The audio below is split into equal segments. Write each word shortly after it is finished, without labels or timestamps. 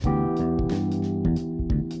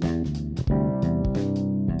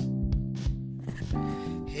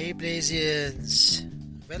Blasians,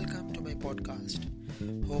 welcome to my podcast.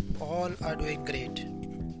 Hope all are doing great.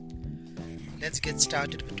 Let's get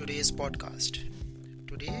started with today's podcast.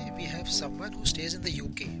 Today we have someone who stays in the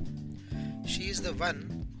UK. She is the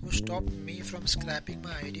one who stopped me from scrapping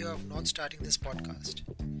my idea of not starting this podcast.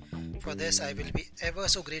 For this, I will be ever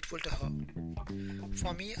so grateful to her.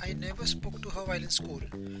 For me, I never spoke to her while in school,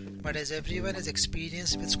 but as everyone has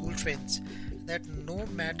experienced with school friends, that no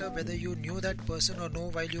matter whether you knew that person or no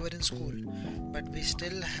while you were in school, but we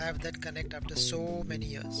still have that connect after so many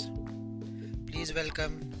years. Please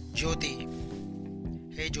welcome Jyoti.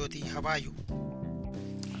 Hey Jyoti, how are you?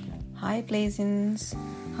 Hi Blazins,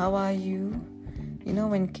 how are you? You know,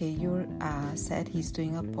 when Keyur said he's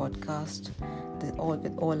doing a podcast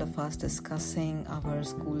with all of us discussing our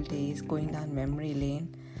school days, going down memory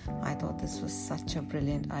lane, I thought this was such a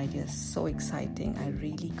brilliant idea, so exciting. I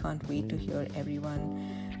really can't wait to hear everyone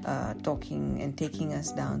talking and taking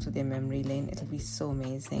us down to their memory lane. It'll be so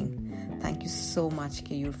amazing. Thank you so much,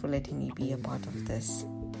 Keyur, for letting me be a part of this.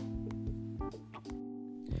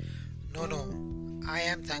 No, I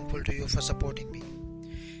am thankful to you for supporting me.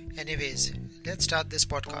 Anyways, let's start this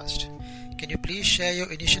podcast. Can you please share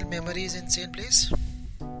your initial memories in St. Blaise?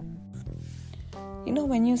 You know,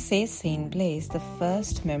 when you say St. Blaise, the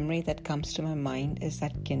first memory that comes to my mind is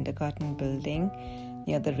that kindergarten building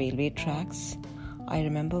near the railway tracks. I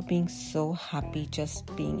remember being so happy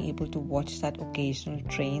just being able to watch that occasional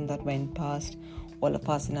train that went past, all of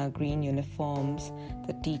us in our green uniforms,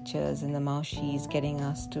 the teachers and the maushis getting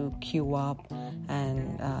us to queue up.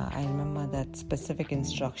 And I remember that specific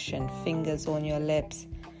instruction, fingers on your lips.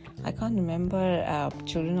 I can't remember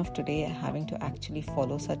children of today having to actually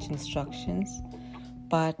follow such instructions.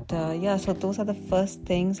 But so those are the first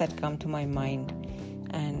things that come to my mind.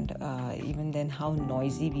 And even then, how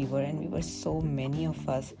noisy we were, and we were so many of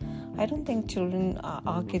us. I don't think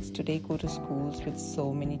our kids today go to schools with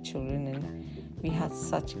so many children, and we had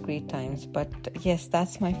such great times. But yes,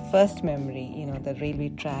 that's my first memory, the railway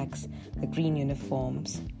tracks, the green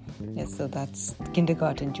uniforms. Yes, so that's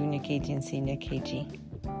kindergarten, junior KG and senior KG.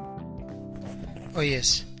 Oh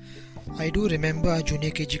yes, I do remember our junior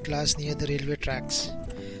KG class near the railway tracks.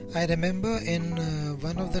 I remember in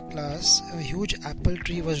one of the class, a huge apple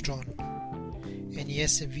tree was drawn. And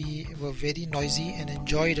yes, we were very noisy and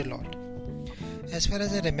enjoyed a lot. As far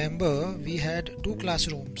as I remember, we had 2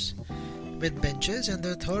 classrooms with benches, and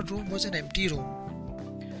the third room was an empty room.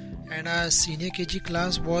 And our senior KG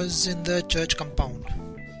class was in the church compound.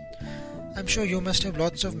 I'm sure you must have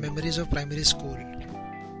lots of memories of primary school.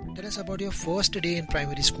 Tell us about your first day in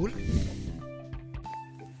primary school.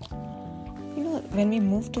 When we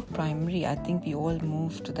moved to primary, I think we all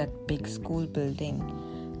moved to that big school building.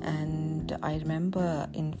 And I remember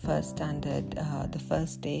in first standard, the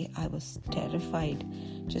first day, I was terrified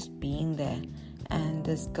just being there. And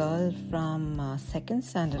this girl from second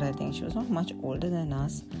standard, I think, she was not much older than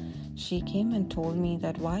us. She came and told me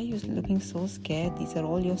that, why are you looking so scared? These are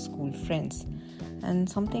all your school friends. And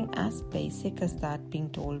something as basic as that being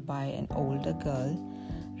told by an older girl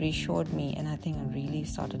reassured me, and I think I really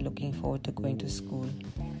started looking forward to going to school.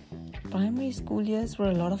 Primary school years were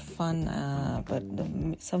a lot of fun, but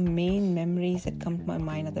some main memories that come to my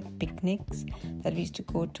mind are the picnics that we used to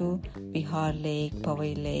go to, Bihar Lake,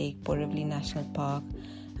 Powai Lake, Borivali National Park,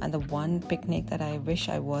 and the one picnic that I wish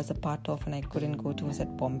I was a part of and I couldn't go to was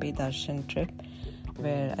that Bombay Darshan trip,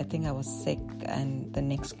 where I think I was sick, and the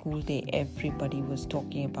next school day everybody was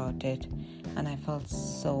talking about it, and I felt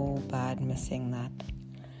so bad missing that.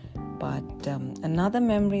 But another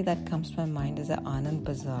memory that comes to my mind is the Anand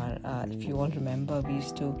Bazaar. If you all remember, we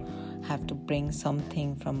used to have to bring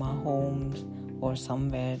something from our homes or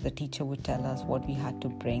somewhere. The teacher would tell us what we had to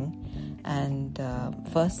bring. And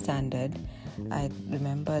first standard, I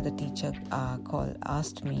remember the teacher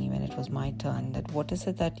asked me when it was my turn that what is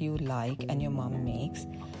it that you like and your mom makes.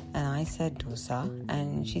 And I said dosa,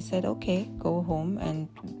 and she said, okay, go home and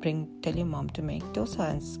tell your mom to make dosa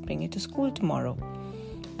and bring it to school tomorrow.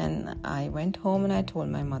 And I went home and I told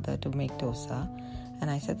my mother to make dosa, and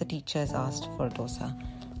I said the teacher has asked for dosa.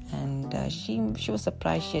 And she was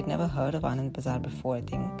surprised. She had never heard of Anand Bazaar before, I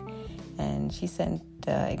think. And she sent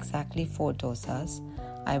exactly 4 dosas.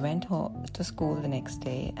 I went home to school the next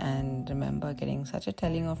day and remember getting such a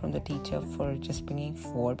telling off from the teacher for just bringing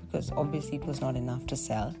 4, because obviously it was not enough to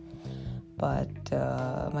sell. But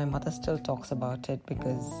my mother still talks about it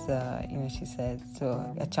because, she said,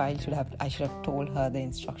 so I should have told her the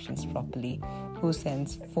instructions properly. Who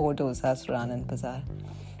sends 4 dosas for Anand Bazaar?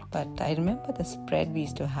 But I remember the spread we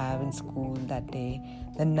used to have in school that day.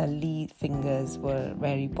 The Nalli fingers were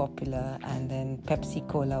very popular, and then Pepsi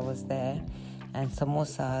Cola was there. and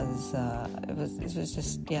samosas. It was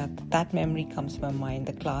just, that memory comes to my mind.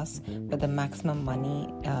 The class with the maximum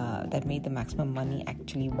money, that made the maximum money,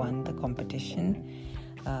 actually won the competition.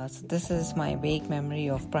 So this is my vague memory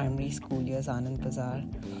of primary school years, Anand Bazaar.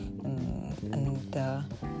 And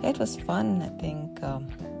it was fun, I think.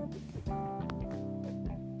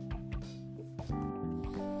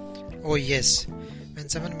 Oh yes, when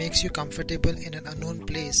someone makes you comfortable in an unknown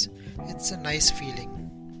place, it's a nice feeling.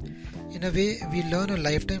 In a way, we learn a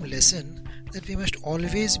lifetime lesson that we must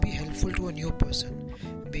always be helpful to a new person,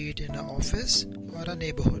 be it in an office or a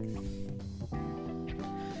neighborhood.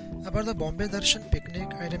 About the Bombay Darshan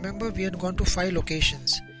picnic, I remember we had gone to 5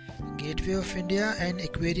 locations. Gateway of India and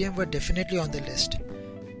Aquarium were definitely on the list.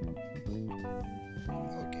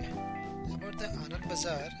 Okay. About the Anand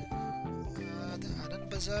Bazaar, the Anand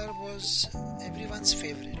Bazaar was everyone's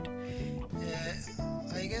favorite.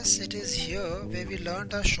 I guess it is here where we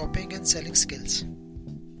learned our shopping and selling skills.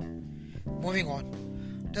 Moving on,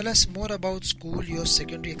 tell us more about school, your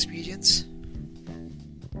secondary experience.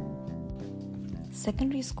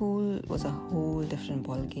 Secondary school was a whole different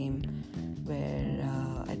ball game, where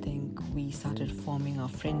I think we started forming our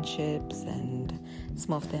friendships, and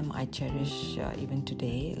some of them I cherish even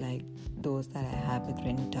today, like those that I have with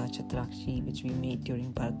Renita Chitrakshi, which we made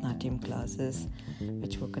during Bharatanatyam classes,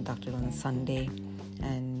 which were conducted on a Sunday.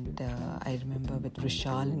 And I remember with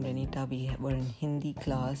Rishal and Renita, we were in Hindi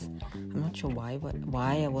class. I'm not sure why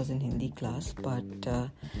I was in Hindi class, but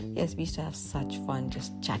yes, we used to have such fun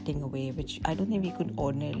just chatting away, which I don't think we could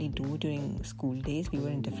ordinarily do during school days. We were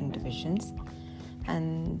in different divisions.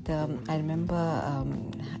 And I remember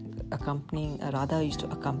Radha used to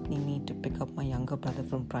accompany me to pick up my younger brother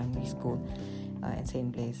from primary school in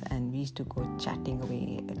St. Blaise, and we used to go chatting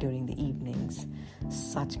away during the evenings.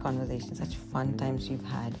 Such conversations, such fun times we've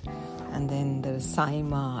had. And then there's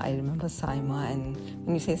Saima. I remember Saima, and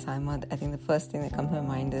when you say Saima, I think the first thing that comes to my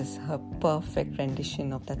mind is her perfect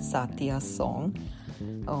rendition of that Satya song.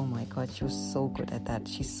 Oh my God, she was so good at that.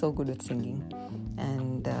 She's so good at singing.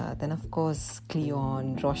 And then of course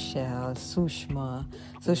Cleon, Rochelle, Sushma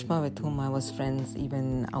with whom I was friends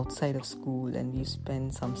even outside of school, and we used to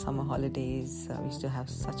spend some summer holidays. We used to have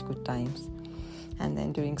such good times. And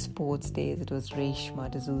then during sports days, it was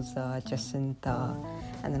Reshma D'Souza, Jacinta,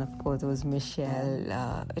 and then of course there was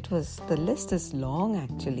Michelle. The list is long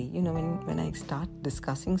actually. When I start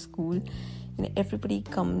discussing school, everybody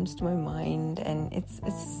comes to my mind, and it's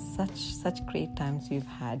such great times we've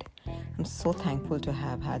had. I'm so thankful to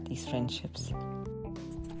have had these friendships.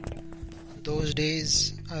 Those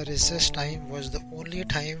days, our recess time was the only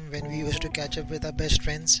time when we used to catch up with our best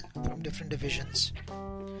friends from different divisions.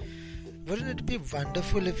 Wouldn't it be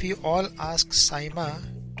wonderful if we all ask Saima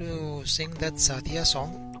to sing that Satya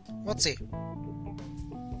song? What say?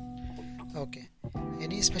 Okay.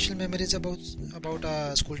 Any special memories about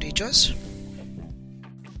our school teachers?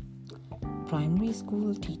 Primary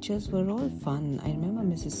school teachers were all fun. I remember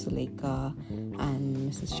Mrs. Suleka and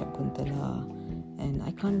Mrs. Shakuntala, and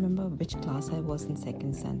I can't remember which class I was in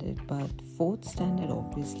second standard, but fourth standard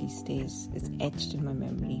obviously it's etched in my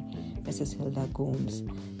memory. Mrs. Hilda Gomes,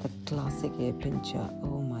 the classic air pincher.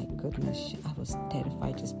 Oh my goodness, I was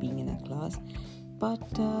terrified just being in that class.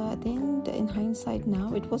 But then in hindsight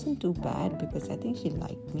now, it wasn't too bad because I think she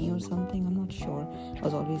liked me or something. I'm not sure. I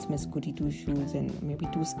was always Miss Goody Two Shoes and maybe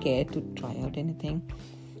too scared to try out anything.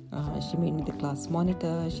 She made me the class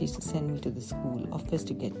monitor. She used to send me to the school office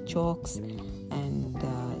to get chalks, and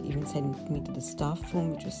even send me to the staff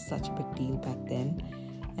room, which was such a big deal back then.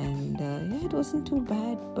 And it wasn't too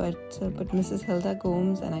bad, but Mrs. Hilda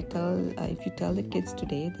Gomes, and if you tell the kids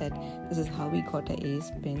today that this is how we got our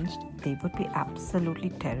A's pinched, they would be absolutely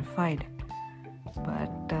terrified.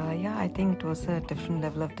 But I think it was a different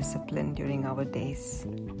level of discipline during our days.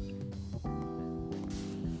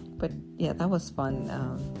 But yeah, that was fun.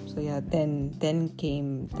 Then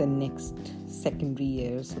came the next secondary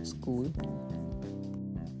years of school.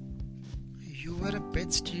 You were a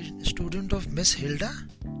pet student of Miss Hilda?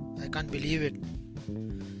 I can't believe it.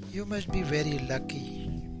 You must be very lucky.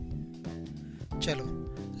 Chalo,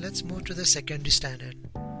 let's move to the secondary standard.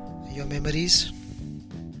 Your memories?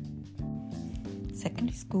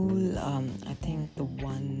 Secondary school, I think the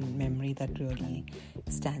one memory that really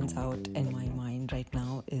stands out in my mind right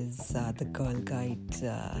now is the Girl Guide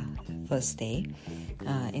first day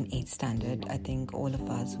in 8th standard. I think all of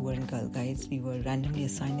us who were in Girl Guides, we were randomly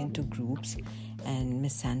assigned into groups, and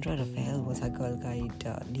Miss Sandra Raphael was our Girl Guide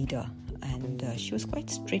leader, and she was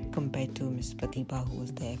quite strict compared to Miss Pratibha, who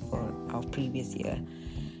was there for our previous year.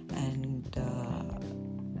 And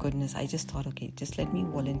goodness, I just thought, okay, just let me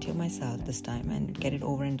volunteer myself this time and get it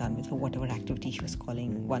over and done with for whatever activity she was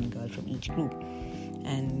calling one girl from each group.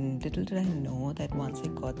 And little did I know that once I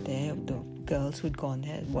got there, the girls who'd gone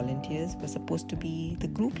there, volunteers, were supposed to be the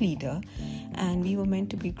group leader, and we were meant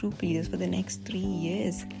to be group leaders for the next 3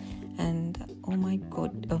 years. And oh my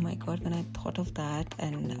god, when I thought of that,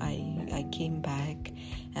 and I came back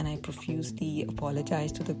and I profusely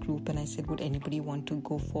apologized to the group, and I said, would anybody want to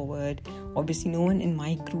go forward? Obviously no one in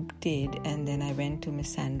my group did. And then I went to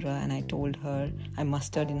Miss Sandra and I told her, I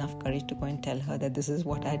mustered enough courage to go and tell her that this is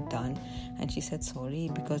what I'd done. And she said, sorry,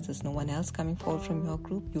 because there's no one else coming forward from your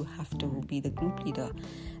group, you have to be the group leader.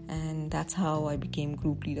 And that's how I became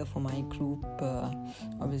group leader for my group.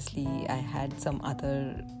 Obviously I had some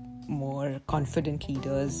other more confident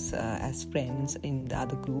leaders as friends in the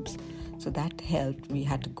other groups, so that helped. We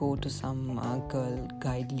had to go to some girl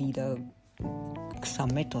guide leader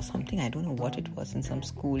summit or something, I don't know what it was, in some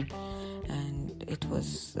school, and it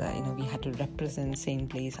was we had to represent St.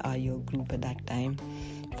 Blaise, our year group at that time.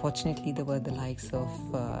 Fortunately, there were the likes of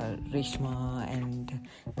Reshma, and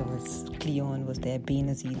there was Cleon was there,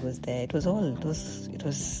 Benazir was there. It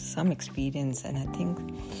was some experience, and I think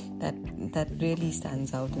that really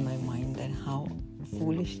stands out in my mind, that how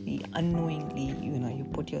foolishly, unknowingly, you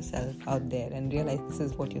put yourself out there and realize this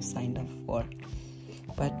is what you signed up for.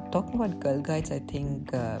 But talking about Girl Guides, I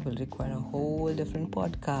think will require a whole different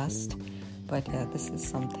podcast. But yeah, this is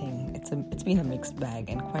something. It's been a mixed bag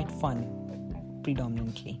and quite fun.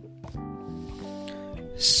 Predominantly.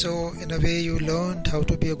 So in a way you learned how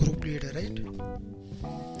to be a group leader, right?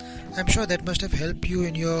 I'm sure that must have helped you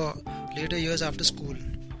in your later years after school,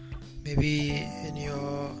 maybe in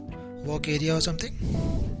your work area or something.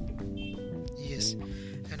 Yes.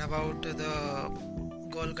 And about the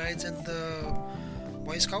Girl Guides and the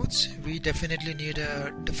Boy Scouts, we definitely need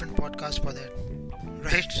a different podcast for that,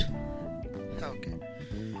 right? Okay.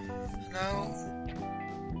 Now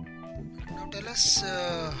tell us,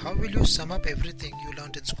 how will you sum up everything you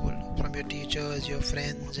learned in school from your teachers, your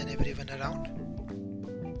friends, and everyone around?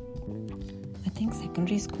 I think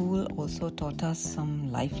secondary school also taught us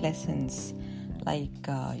some life lessons, like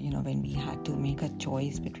when we had to make a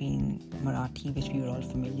choice between Marathi, which we were all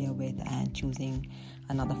familiar with, and choosing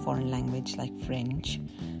another foreign language like French.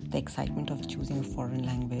 The excitement of choosing a foreign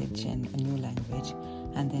language and a new language,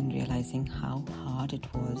 and then realizing how hard it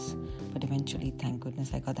was. But eventually, thank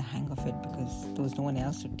goodness, I got the hang of it, because there was no one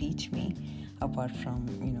else to teach me apart from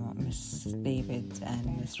Miss Davids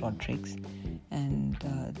and Miss Rodrigues, and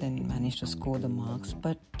then managed to score the marks.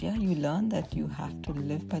 But yeah, you learn that you have to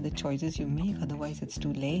live by the choices you make, otherwise it's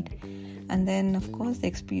too late. And then of course the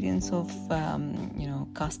experience of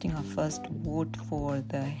casting our first vote for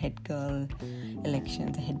the head girl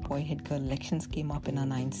elections, the head boy head girl elections came up in our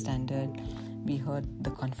 9th standard. We heard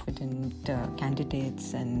the confident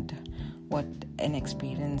candidates, and what an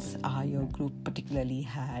experience your group particularly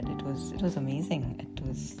had. It was amazing.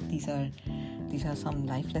 These are some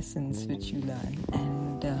life lessons which you learn.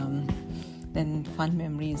 And then fun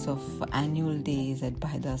memories of annual days at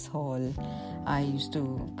Bhaidas Hall. I used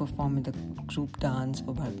to perform in the group dance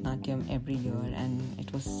for Bharatanatyam every year, and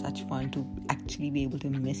it was such fun to actually be able to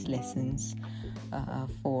miss lessons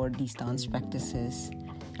for these dance practices.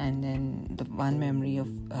 And then the one memory of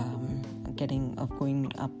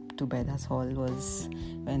going up to Bhaidas Hall was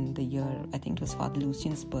when the year, I think it was Father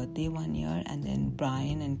Lucian's birthday one year, and then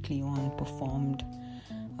Brian and Cleon performed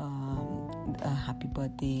a happy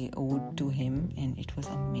birthday ode to him, and it was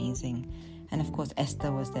amazing. And of course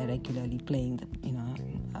Esther was there regularly playing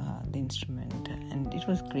the instrument, and it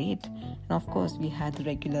was great. And of course we had the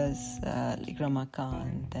regulars like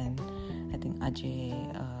Ramakant and I think Ajay,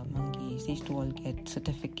 Mangesh. They used to all get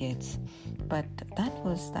certificates. But that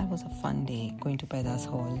was a fun day, going to Bhaidas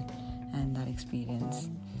Hall and that experience.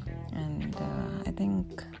 And I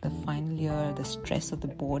think the final year, the stress of the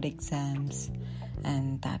board exams,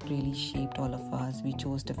 and that really shaped all of us. We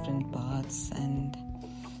chose different paths, and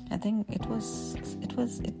I think it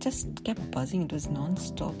just kept buzzing. It was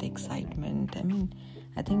non-stop, the excitement. I mean,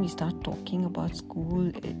 I think we start talking about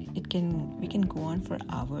school, we can go on for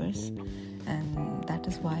hours, and that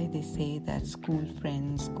is why they say that school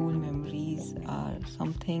friends, school memories are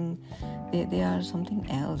something, they are something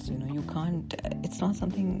else, you can't, it's not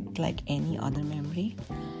something like any other memory,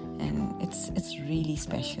 and it's really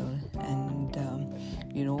special. And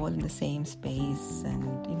we're all in the same space,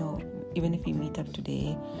 and even if we meet up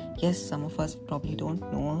today, yes, some of us probably don't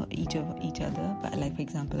know each other, but like for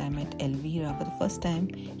example, I met Elvira for the first time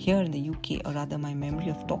here in the UK, or rather my memory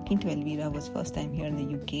of talking to Elvira was first time here in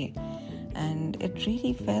the UK. And it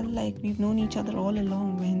really felt like we've known each other all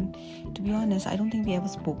along, when, to be honest, I don't think we ever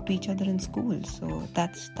spoke to each other in school. So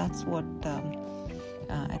that's what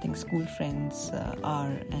I think school friends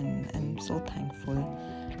are, and I'm so thankful.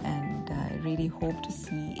 And I really hope to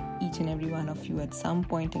see each and every one of you at some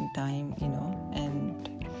point in time, and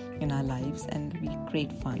in our lives, and it'll be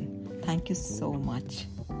great fun. Thank you so much.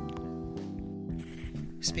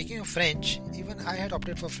 Speaking of French, even I had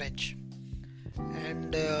opted for French.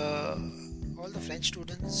 And all the French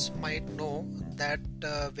students might know that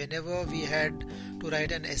whenever we had to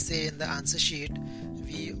write an essay in the answer sheet,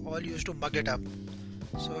 we all used to mug it up.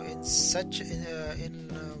 So in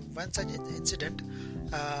one such incident,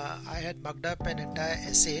 I had mugged up an entire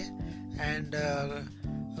essay and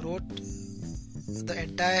wrote the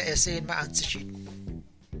entire essay in my answer sheet.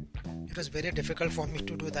 It was very difficult for me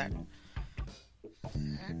to do that,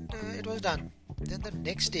 and it was done. Then the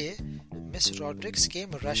next day, Miss Rodriguez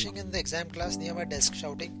came rushing in the exam class near my desk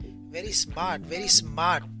shouting, "Very smart, very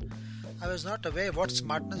smart." I was not aware what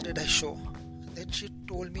smartness did I show. Then she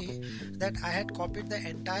told me that I had copied the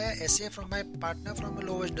entire essay from my partner from a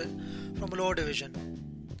lower division.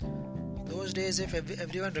 Those days, if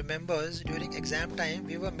everyone remembers, during exam time,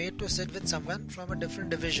 we were made to sit with someone from a different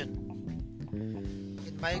division.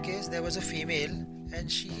 In my case, there was a female, and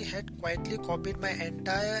she had quietly copied my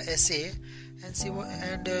entire essay, and she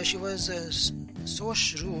was so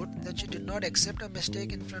shrewd that she did not accept a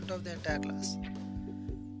mistake in front of the entire class.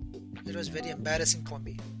 It was very embarrassing for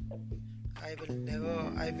me.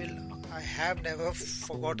 I have never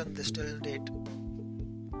forgotten this till date.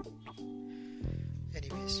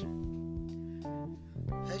 Anyways,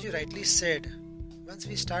 as you rightly said, once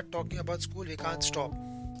we start talking about school, we can't stop.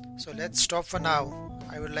 So let's stop for now.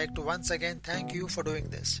 I would like to once again thank you for doing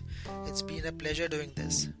this. It's been a pleasure doing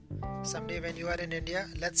this. Someday when you are in India,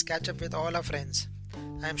 let's catch up with all our friends.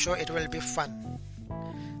 I'm sure it will be fun.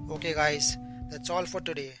 Okay guys, that's all for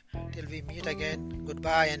today. Till we meet again,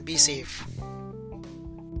 goodbye and be safe.